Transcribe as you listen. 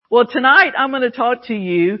Well, tonight I'm going to talk to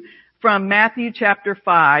you from Matthew chapter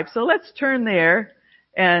 5. So let's turn there.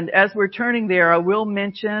 And as we're turning there, I will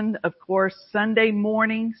mention, of course, Sunday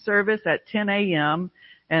morning service at 10 a.m.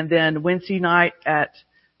 and then Wednesday night at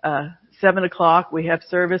 7 o'clock we have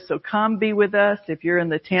service. So come be with us if you're in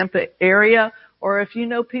the Tampa area, or if you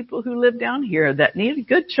know people who live down here that need a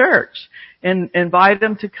good church, and invite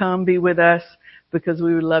them to come be with us, because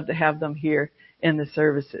we would love to have them here in the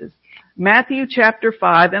services. Matthew chapter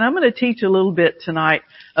 5, and I'm going to teach a little bit tonight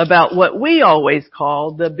about what we always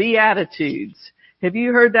call the Beatitudes. Have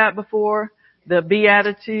you heard that before? The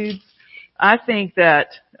Beatitudes? I think that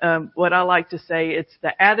what I like to say, it's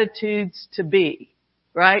the attitudes to be,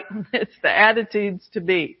 right? It's the attitudes to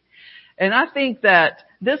be. And I think that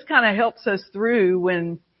this kind of helps us through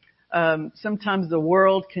when sometimes the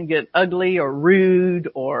world can get ugly or rude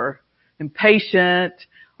or impatient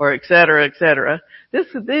or et cetera, et cetera.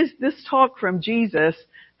 This talk from Jesus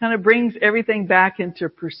kind of brings everything back into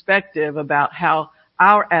perspective about how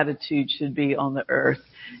our attitude should be on the earth,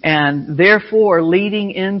 and therefore leading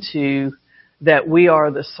into that we are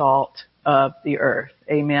the salt of the earth.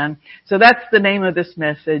 Amen. So that's the name of this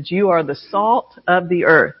message. You are the salt of the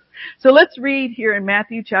earth. So let's read here in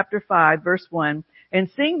Matthew chapter 5, verse 1. And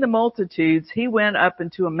seeing the multitudes, he went up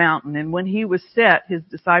into a mountain, and when he was set, his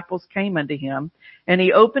disciples came unto him, and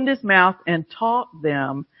he opened his mouth and taught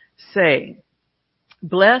them, saying,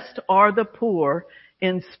 Blessed are the poor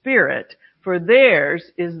in spirit, for theirs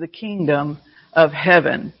is the kingdom of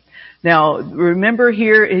heaven. Now, remember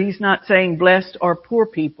here, he's not saying blessed are poor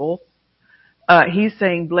people. He's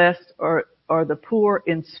saying blessed are the poor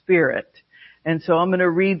in spirit. And so I'm going to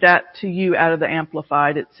read that to you out of the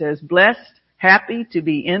Amplified. It says, Blessed, happy, to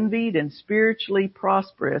be envied, and spiritually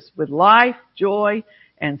prosperous, with life, joy,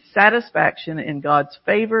 and satisfaction in God's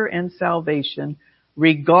favor and salvation,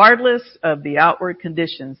 regardless of the outward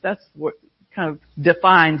conditions. That's what kind of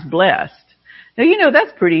defines blessed. Now, you know,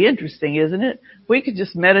 that's pretty interesting, isn't it? We could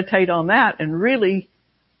just meditate on that and really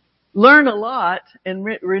learn a lot and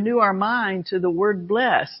renew our mind to the word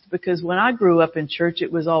blessed, because when I grew up in church,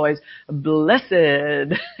 it was always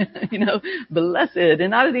blessed, blessed.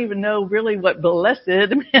 And I didn't even know really what blessed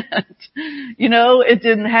meant. It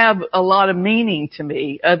didn't have a lot of meaning to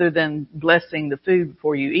me other than blessing the food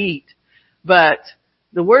before you eat. But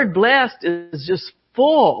the word blessed is just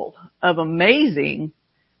full of amazing,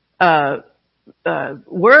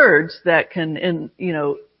 words that can,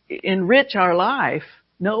 enrich our life,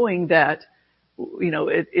 knowing that,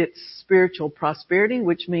 it's spiritual prosperity,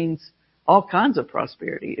 which means all kinds of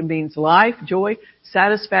prosperity. It means life, joy,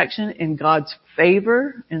 satisfaction in God's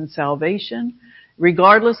favor and salvation,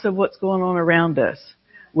 regardless of what's going on around us.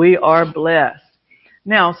 We are blessed.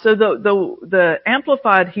 Now, so the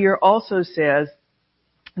Amplified here also says,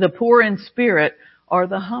 the poor in spirit are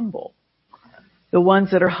the humble, the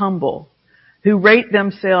ones that are humble, who rate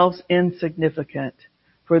themselves insignificant,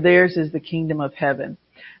 for theirs is the kingdom of heaven.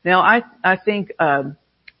 Now, I think,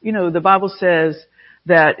 the Bible says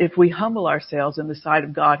that if we humble ourselves in the sight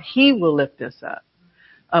of God, He will lift us up.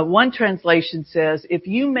 One translation says, if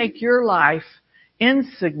you make your life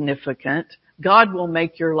insignificant, God will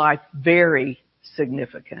make your life very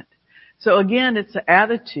significant. So again, it's an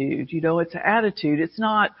attitude, it's an attitude. It's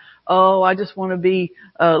not, I just want to be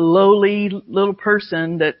a lowly little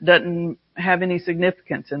person that doesn't have any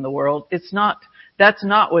significance in the world. That's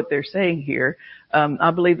not what they're saying here.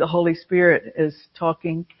 I believe the Holy Spirit is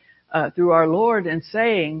talking through our Lord and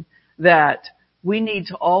saying that we need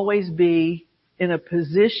to always be in a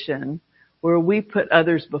position where we put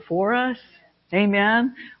others before us.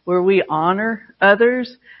 Amen. Where we honor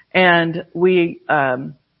others, and we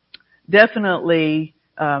definitely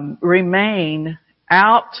remain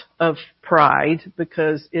out of pride,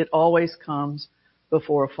 because it always comes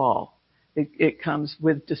before a fall. It comes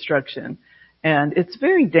with destruction. And it's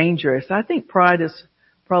very dangerous. I think pride is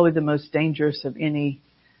probably the most dangerous of any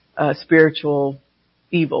spiritual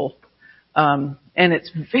evil. And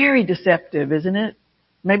it's very deceptive, isn't it?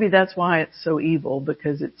 Maybe that's why it's so evil,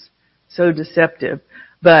 because it's so deceptive.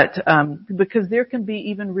 But because there can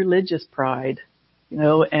be even religious pride,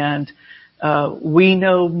 and we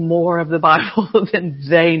know more of the Bible than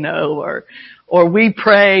they know, or we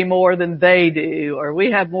pray more than they do, or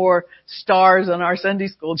we have more stars on our Sunday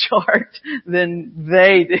school chart than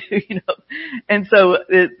they do, And so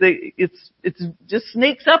it's just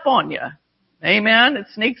sneaks up on you. Amen. It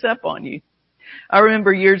sneaks up on you. I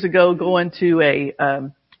remember years ago going to a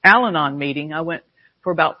Al-Anon meeting. I went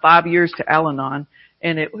for about 5 years to Al-Anon,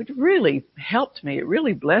 and it really helped me. It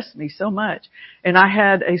really blessed me so much. And I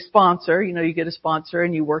had a sponsor. You get a sponsor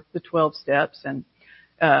and you work the 12 steps, and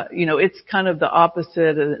it's kind of the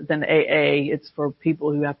opposite than AA. It's for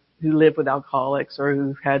people who live with alcoholics or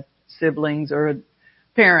who've had siblings or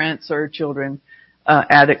parents or children,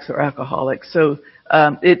 addicts or alcoholics. So,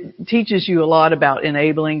 it teaches you a lot about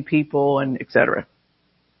enabling people and et cetera.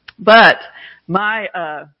 But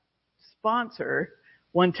my, sponsor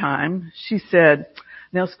one time, she said,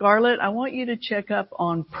 "Now Scarlett, I want you to check up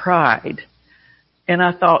on pride." And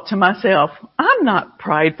I thought to myself, I'm not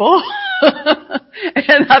prideful.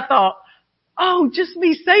 And I thought, oh, just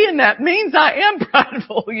me saying that means I am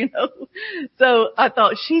prideful, So I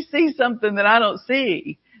thought she sees something that I don't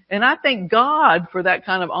see. And I thank God for that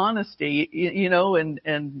kind of honesty,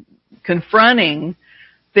 and confronting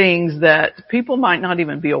things that people might not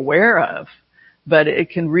even be aware of, but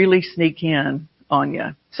it can really sneak in on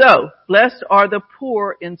you. So, blessed are the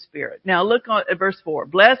poor in spirit. Now look at verse 4.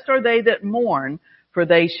 Blessed are they that mourn, for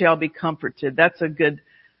they shall be comforted. That's a good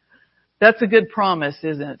promise,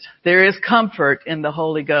 isn't it? There is comfort in the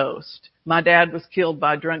Holy Ghost. My dad was killed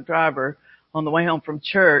by a drunk driver on the way home from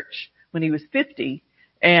church when he was 50.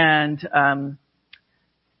 And,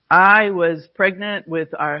 I was pregnant with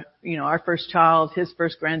our first child, his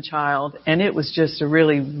first grandchild, and it was just a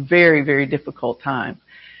really very, very difficult time.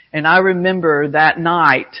 And I remember that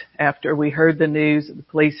night after we heard the news that the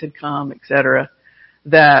police had come, et cetera,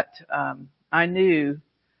 that, I knew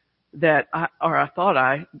that I thought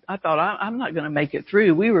I'm not going to make it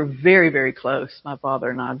through. We were very, very close, my father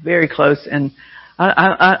and I, very close. And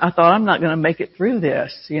I thought I'm not going to make it through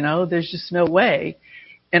this. There's just no way.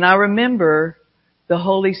 And I remember the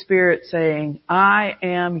Holy Spirit saying, I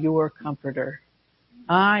am your comforter.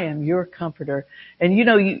 I am your comforter. And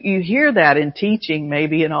you hear that in teaching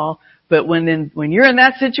maybe and all, but when you're in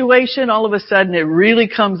that situation, all of a sudden it really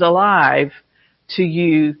comes alive to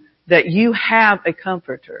you that you have a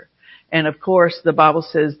comforter. And of course, the Bible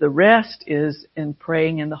says the rest is in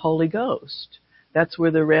praying in the Holy Ghost. That's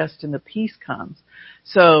where the rest and the peace comes.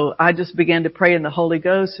 So I just began to pray in the Holy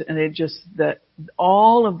Ghost, and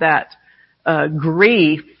all of that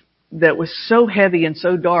grief that was so heavy and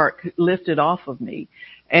so dark lifted off of me.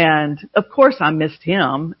 And of course I missed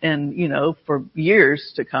him, and for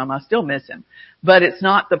years to come I still miss him. But it's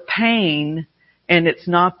not the pain, and it's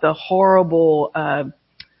not the horrible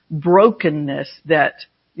brokenness that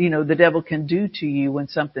the devil can do to you when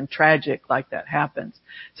something tragic like that happens.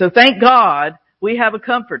 So thank God we have a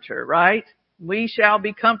comforter, right? We shall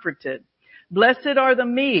be comforted. Blessed are the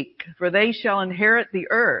meek, for they shall inherit the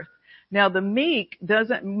earth. Now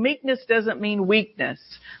meekness doesn't mean weakness.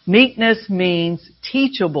 Meekness means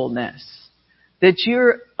teachableness. That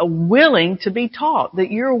you're willing to be taught,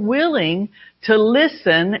 that you're willing to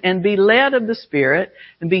listen and be led of the Spirit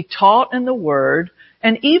and be taught in the Word,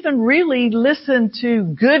 and even really listen to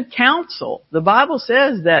good counsel. The Bible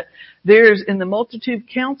says that there's, in the multitude of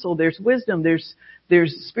counsel, there's wisdom, there's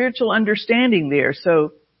spiritual understanding there.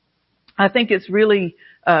 So I think it's really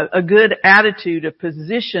a good attitude, a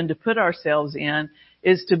position to put ourselves in,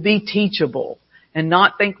 is to be teachable and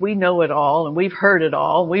not think we know it all and we've heard it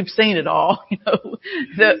all, we've seen it all.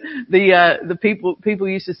 The people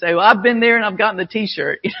used to say, well, I've been there and I've gotten the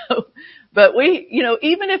t-shirt, But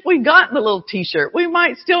even if we gotten the little t-shirt, we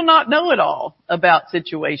might still not know it all about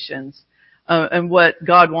situations, and what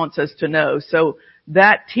God wants us to know. So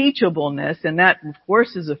that teachableness, and that of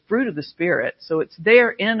course is a fruit of the Spirit. So it's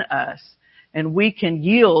there in us, and we can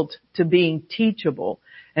yield to being teachable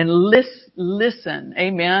and listen.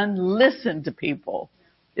 Amen. Listen to people.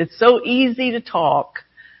 It's so easy to talk,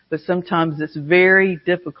 but sometimes it's very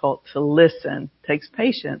difficult to listen. It takes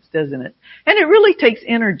patience, doesn't it? And it really takes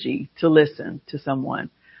energy to listen to someone.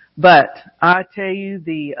 But I tell you,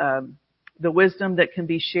 the wisdom that can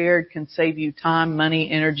be shared can save you time, money,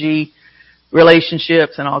 energy,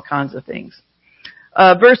 relationships, and all kinds of things.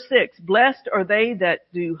 Verse 6, blessed are they that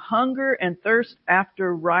do hunger and thirst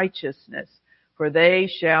after righteousness, for they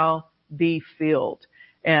shall be filled.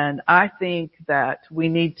 And I think that we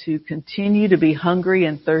need to continue to be hungry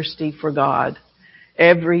and thirsty for God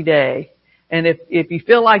every day. And if you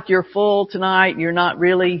feel like you're full tonight, you're not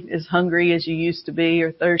really as hungry as you used to be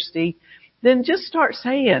or thirsty, then just start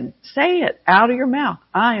say it out of your mouth.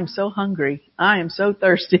 I am so hungry. I am so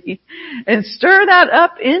thirsty. And stir that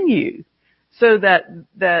up in you so that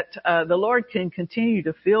the Lord can continue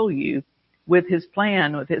to fill you with His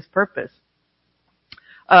plan, with His purpose.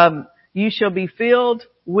 You shall be filled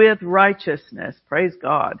with righteousness. Praise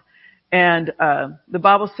God. And the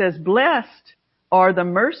Bible says, blessed are the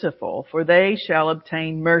merciful, for they shall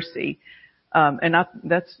obtain mercy.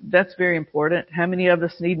 That's very important. How many of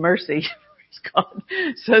us need mercy? Praise God.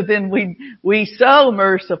 So then we sow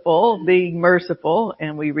merciful, being merciful,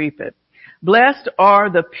 and we reap it. Blessed are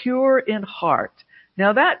the pure in heart.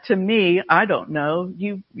 Now that to me, I don't know.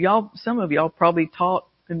 Some of y'all probably taught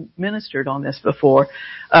and ministered on this before.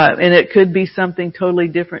 And it could be something totally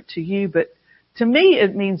different to you, but to me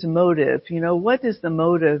it means motive. What is the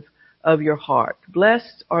motive of your heart?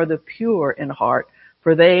 Blessed are the pure in heart,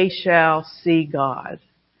 for they shall see God.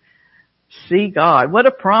 See God. What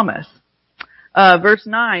a promise. Verse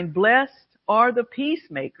 9, blessed are the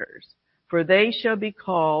peacemakers, for they shall be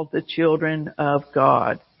called the children of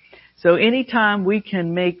God. So anytime we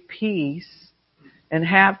can make peace and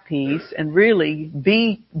have peace and really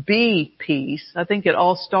be peace, I think it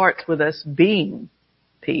all starts with us being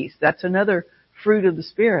peace. That's another fruit of the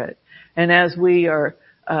Spirit. And as we are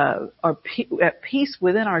at peace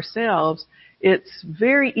within ourselves, it's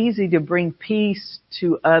very easy to bring peace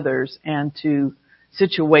to others and to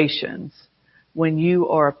situations when you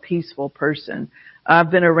are a peaceful person. I've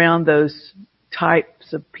been around those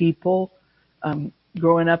types of people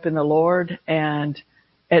growing up in the Lord and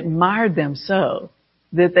admired them so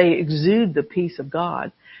that they exude the peace of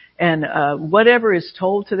God. And whatever is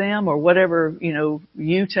told to them or whatever,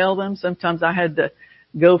 you tell them, sometimes I had to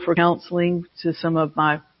go for counseling to some of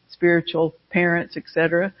my spiritual parents,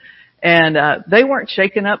 etc. And they weren't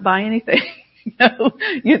shaken up by anything.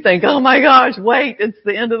 You think, oh my gosh, wait, it's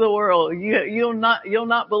the end of the world. You'll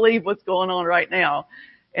not believe what's going on right now.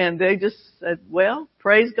 And they just said, well,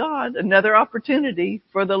 praise God, another opportunity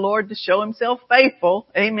for the Lord to show himself faithful.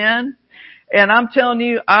 Amen. And I'm telling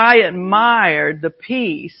you, I admired the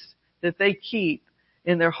peace that they keep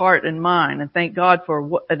in their heart and mind. And thank God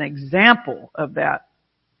for an example of that.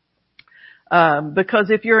 Because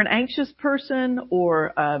if you're an anxious person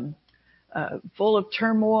or full of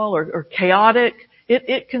turmoil or chaotic,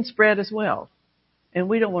 it can spread as well. And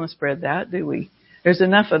we don't want to spread that, do we? There's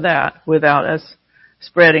enough of that without us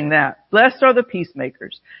spreading that. Blessed are the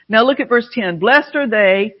peacemakers. Now look at verse 10. Blessed are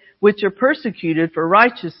they which are persecuted for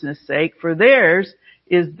righteousness' sake, for theirs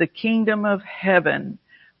is the kingdom of heaven.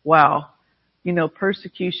 Wow.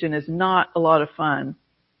 Persecution is not a lot of fun.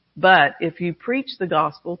 But if you preach the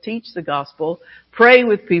gospel, teach the gospel, pray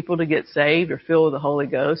with people to get saved or filled with the Holy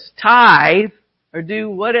Ghost, tithe, or do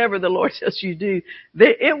whatever the Lord says you do,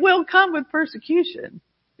 it will come with persecution.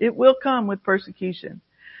 It will come with persecution.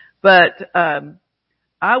 But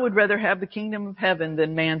I would rather have the kingdom of heaven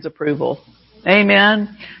than man's approval.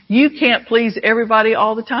 Amen. You can't please everybody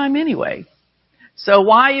all the time anyway. So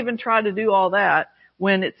why even try to do all that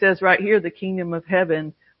when it says right here, the kingdom of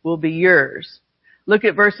heaven will be yours? Look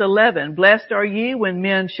at verse 11. Blessed are you when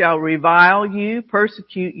men shall revile you,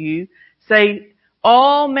 persecute you, say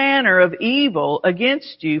all manner of evil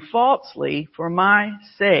against you falsely for my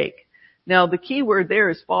sake. Now the key word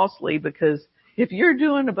there is falsely, because if you're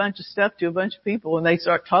doing a bunch of stuff to a bunch of people and they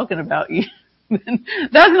start talking about you, then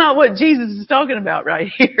that's not what Jesus is talking about right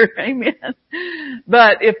here. Amen.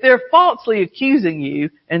 But if they're falsely accusing you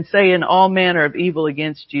and saying all manner of evil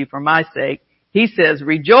against you for my sake, he says,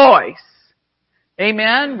 rejoice.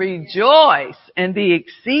 Amen. Rejoice and be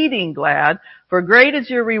exceeding glad, for great is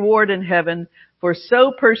your reward in heaven, for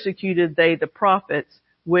so persecuted they the prophets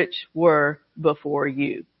which were before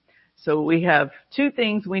you. So we have two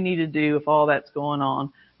things we need to do if all that's going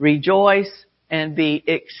on. Rejoice and be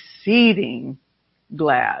exceeding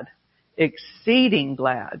glad. Exceeding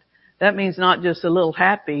glad. That means not just a little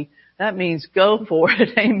happy. That means go for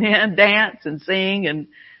it. Amen. Dance and sing and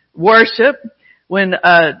worship. When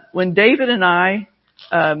David and I,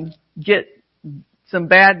 get some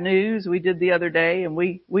bad news we did the other day, and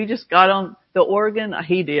we just got on the organ.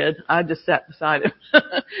 He did. I just sat beside him.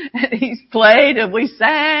 And he's played and we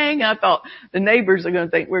sang. I thought the neighbors are going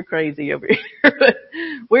to think we're crazy over here, but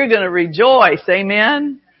we're going to rejoice.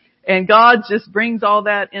 Amen. And God just brings all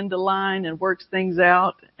that into line and works things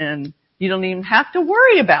out, and you don't even have to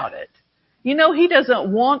worry about it. He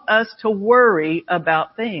doesn't want us to worry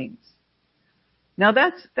about things. Now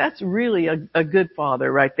that's really a good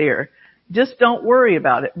father right there. Just don't worry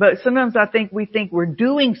about it. But sometimes we think we're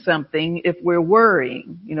doing something if we're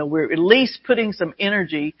worrying. We're at least putting some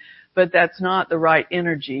energy, but that's not the right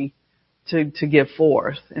energy to give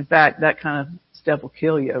forth. In fact, that kind of stuff will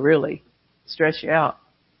kill you, really. Stress you out.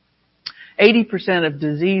 80% of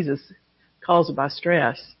disease is caused by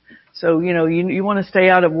stress. So, you want to stay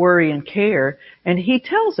out of worry and care. And he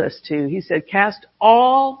tells us to. He said, cast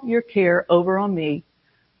all your care over on me,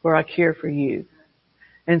 for I care for you.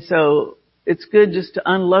 And so it's good just to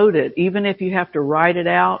unload it, even if you have to write it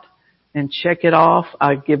out and check it off.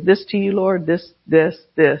 I give this to you, Lord, this.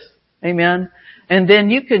 Amen. And then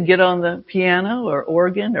you can get on the piano or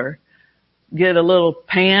organ or get a little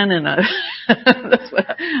pan and a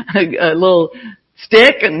little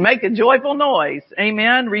stick and make a joyful noise.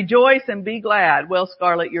 Amen. Rejoice and be glad. Well,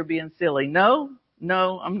 Scarlett, you're being silly. No,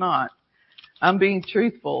 I'm not. I'm being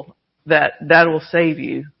truthful that will save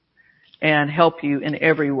you and help you in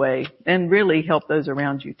every way and really help those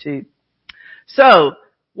around you too. So,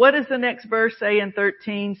 what does the next verse say in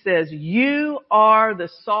 13? It says, you are the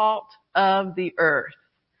salt of the earth.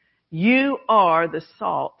 You are the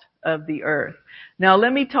salt of the earth. Now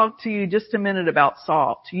let me talk to you just a minute about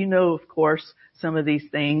salt. You know, of course, some of these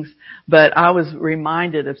things, but I was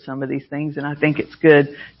reminded of some of these things, and I think it's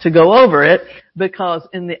good to go over it because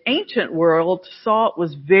in the ancient world, salt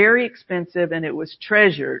was very expensive and it was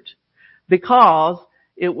treasured because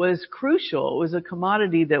it was crucial. It was a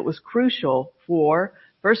commodity that was crucial for,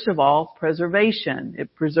 first of all, preservation.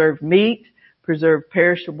 It preserved meat, preserved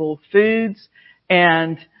perishable foods,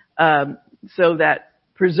 and so that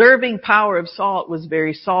preserving power of salt was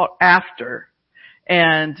very sought after.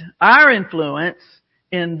 And our influence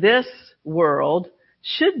in this world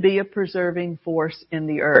should be a preserving force in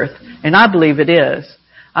the earth. And I believe it is.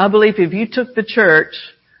 I believe if you took the church,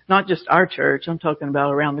 not just our church, I'm talking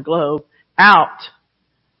about around the globe, out,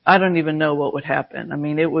 I don't even know what would happen. I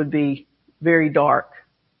mean, it would be very dark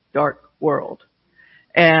world.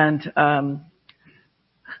 And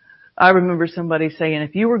I remember somebody saying,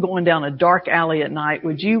 if you were going down a dark alley at night,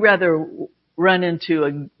 would you rather run into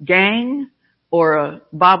a gang or a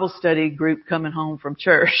Bible study group coming home from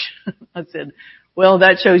church? I said, well,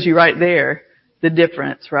 that shows you right there the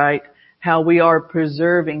difference, right? How we are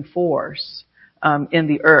preserving force in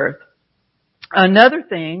the earth. Another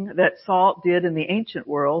thing that salt did in the ancient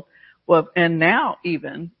world, well, and now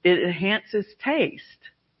even, it enhances taste.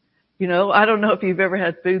 You know, I don't know if you've ever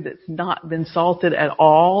had food that's not been salted at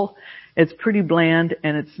all. It's pretty bland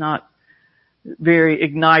and it's not very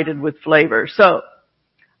ignited with flavor. So,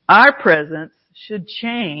 our presence should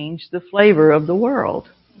change the flavor of the world.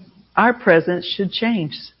 Our presence should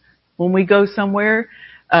change. When we go somewhere,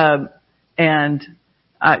 and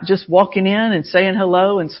just walking in and saying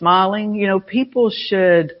hello and smiling, you know, people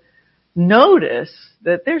should notice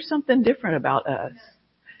that there's something different about us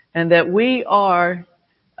and that we are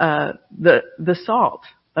the salt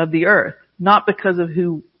of the earth, not because of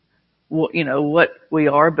who, you know, what we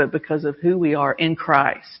are, but because of who we are in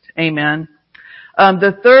Christ. Amen.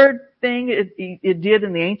 The third thing it did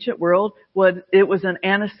in the ancient world was it was an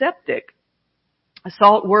antiseptic.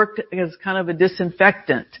 Salt worked as kind of a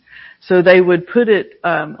disinfectant. So they would put it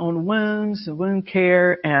on wounds, wound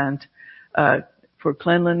care, and for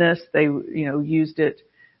cleanliness, they, you know, used it.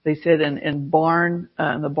 They said in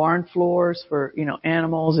the barn floors for, you know,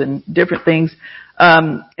 animals and different things.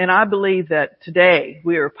 And I believe that today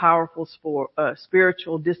we are a powerful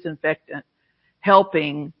spiritual disinfectant,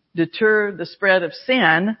 helping deter the spread of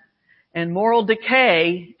sin and moral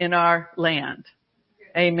decay in our land.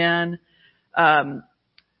 Amen.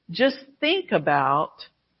 Just think about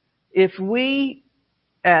if we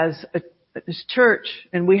as church,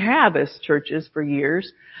 and we have as churches for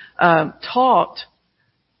years, taught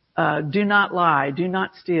do not lie, do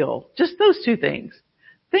not steal. Just those two things.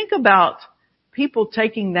 Think about people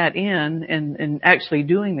taking that in and actually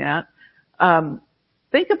doing that.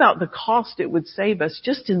 Think about the cost it would save us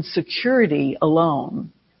just in security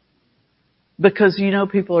alone. Because you know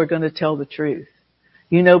people are going to tell the truth.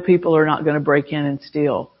 You know people are not going to break in and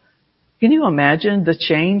steal. Can you imagine the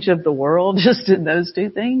change of the world just in those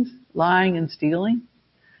two things? Lying and stealing?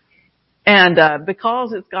 And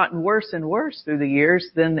because it's gotten worse and worse through the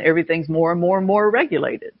years, then everything's more and more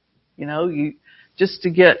regulated. You know, you just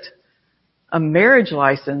to get a marriage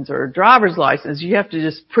license or a driver's license, you have to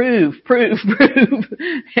just prove.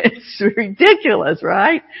 It's ridiculous,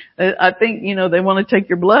 right? I think, you know, they want to take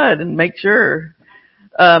your blood and make sure.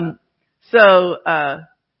 So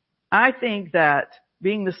I think that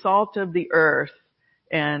being the salt of the earth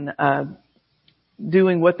and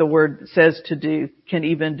doing what the word says to do can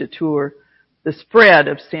even deter the spread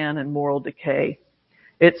of sin and moral decay.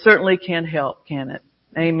 It certainly can help, can it?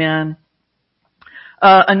 Amen.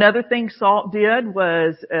 Another thing salt did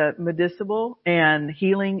was medicinal and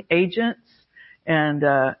healing agents, and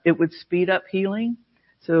it would speed up healing.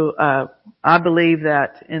 So I believe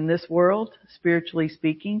that in this world, spiritually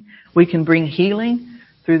speaking, we can bring healing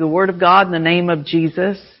through the Word of God in the name of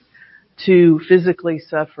Jesus to physically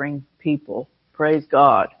suffering people. Praise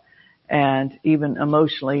God. And even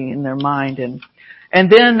emotionally in their mind.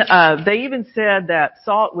 And then they even said that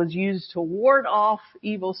salt was used to ward off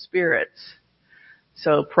evil spirits.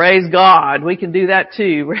 So praise God, we can do that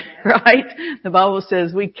too, right? The Bible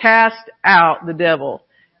says we cast out the devil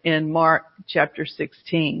in Mark chapter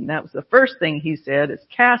 16. That was the first thing he said, is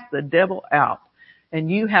cast the devil out. And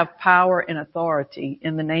you have power and authority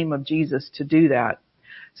in the name of Jesus to do that.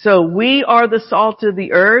 So we are the salt of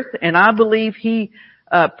the earth, and I believe He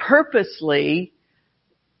purposely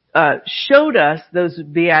showed us those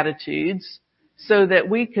Beatitudes so that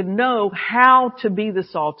we could know how to be the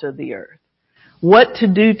salt of the earth, what to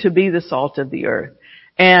do to be the salt of the earth.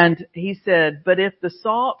 And He said, but if the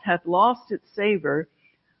salt hath lost its savor,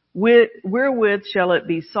 wherewith shall it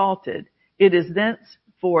be salted? It is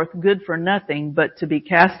thenceforth good for nothing but to be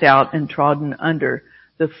cast out and trodden under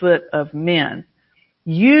the foot of men.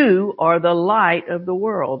 You are the light of the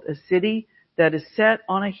world. A city that is set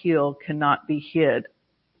on a hill cannot be hid.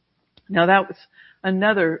 Now that was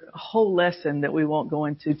another whole lesson that we won't go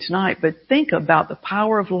into tonight, but think about the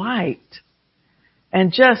power of light.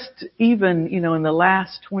 And just even, in the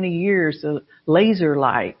last 20 years, laser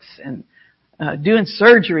lights and doing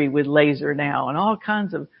surgery with laser now and all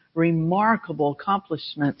kinds of remarkable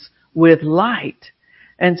accomplishments with light.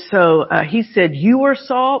 And so He said, you are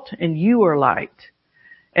salt and you are light.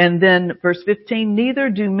 And then verse 15, neither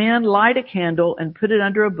do men light a candle and put it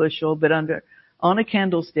under a bushel, but on a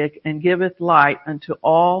candlestick, and giveth light unto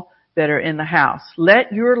all that are in the house.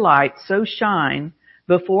 Let your light so shine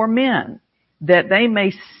before men that they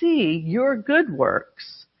may see your good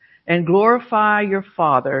works and glorify your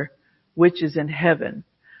Father which is in heaven.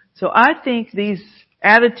 So I think these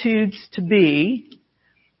attitudes to be,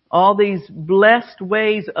 all these blessed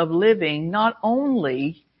ways of living, not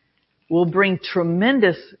only will bring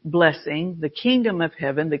tremendous blessing, the kingdom of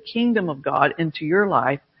heaven, the kingdom of God into your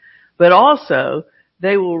life, but also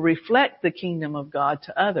they will reflect the kingdom of God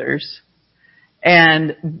to others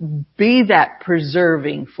and be that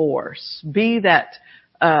preserving force, be that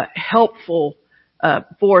helpful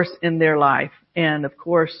force in their life. And of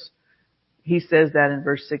course, He says that in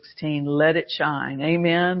verse 16, let it shine.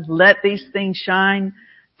 Amen. Let these things shine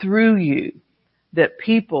through you, that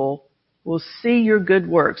people will see your good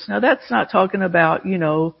works. Now that's not talking about,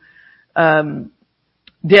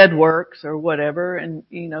 dead works or whatever and,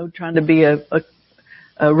 trying to be a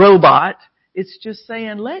robot. It's just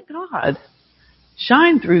saying, let God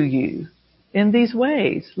shine through you in these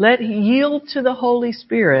ways. Let yield to the Holy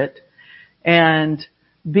Spirit and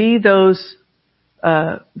be those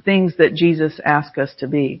things that Jesus asked us to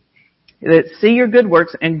be. That see your good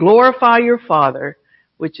works and glorify your Father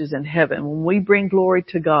which is in heaven. When we bring glory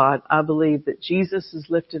to God, I believe that Jesus is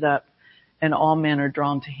lifted up and all men are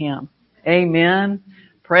drawn to Him. Amen.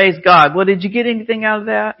 Praise God. Well, did you get anything out of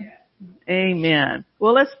that? Amen.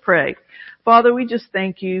 Well, let's pray. Father, we just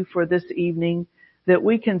thank You for this evening that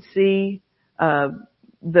we can see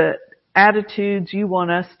the attitudes You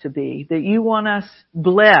want us to be, that You want us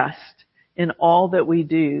blessed in all that we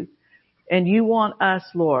do. And You want us,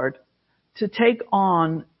 Lord, to take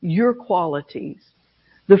on Your qualities,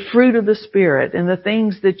 the fruit of the Spirit and the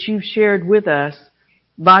things that You've shared with us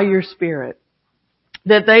by Your Spirit,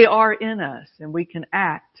 that they are in us and we can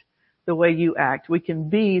act the way You act. We can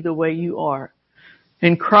be the way You are.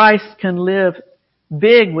 And Christ can live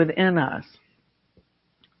big within us.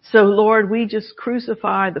 So Lord, we just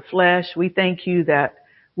crucify the flesh. We thank You that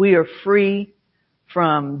we are free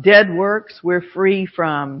from dead works. We're free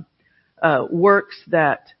from works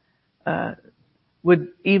that would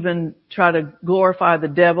even try to glorify the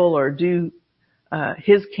devil or do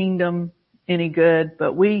his kingdom any good.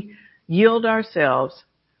 But we yield ourselves,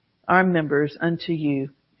 our members, unto You.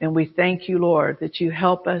 And we thank You, Lord, that You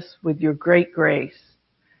help us with Your great grace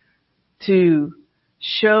to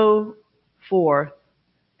show forth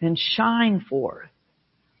and shine forth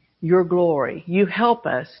Your glory. You help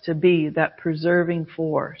us to be that preserving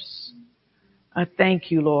force. I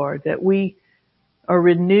thank You, Lord, that we are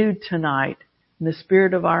renewed tonight in the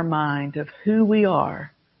spirit of our mind of who we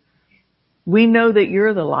are. We know that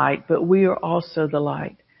You're the light, but we are also the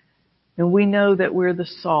light. And we know that we're the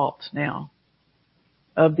salt now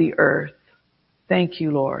of the earth. Thank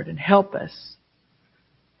You, Lord, and help us.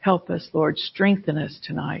 Help us, Lord. Strengthen us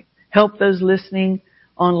tonight. Help those listening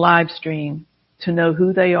on live stream to know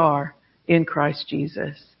who they are in Christ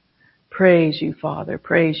Jesus. Praise You, Father.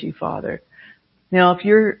 Praise You, Father. Now, if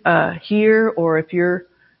you're here or if you're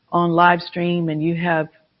on live stream and you have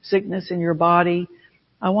sickness in your body,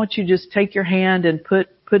 I want you to just take your hand and put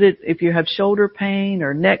it, if you have shoulder pain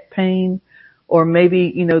or neck pain, or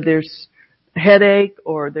maybe, there's headache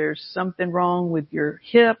or there's something wrong with your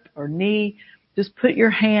hip or knee, just put your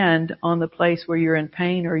hand on the place where you're in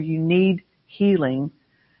pain or you need healing.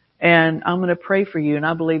 And I'm going to pray for you, and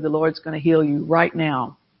I believe the Lord's going to heal you right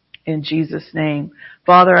now in Jesus' name.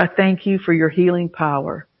 Father, I thank You for Your healing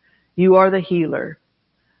power. You are the healer.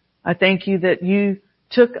 I thank You that You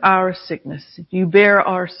took our sickness. You bear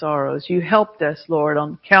our sorrows. You helped us, Lord,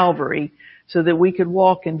 on Calvary so that we could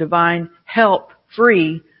walk in divine health,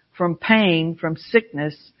 free from pain, from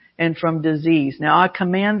sickness, and from disease. Now I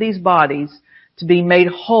command these bodies to be made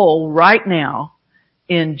whole right now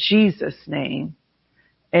in Jesus' name.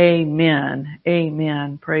 Amen.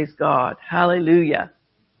 Amen. Praise God. Hallelujah.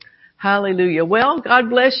 Hallelujah. Well, God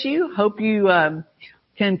bless you. Hope you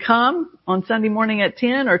can come on Sunday morning at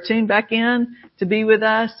 10 or tune back in to be with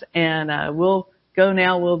us. And we'll go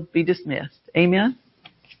now. We'll be dismissed. Amen.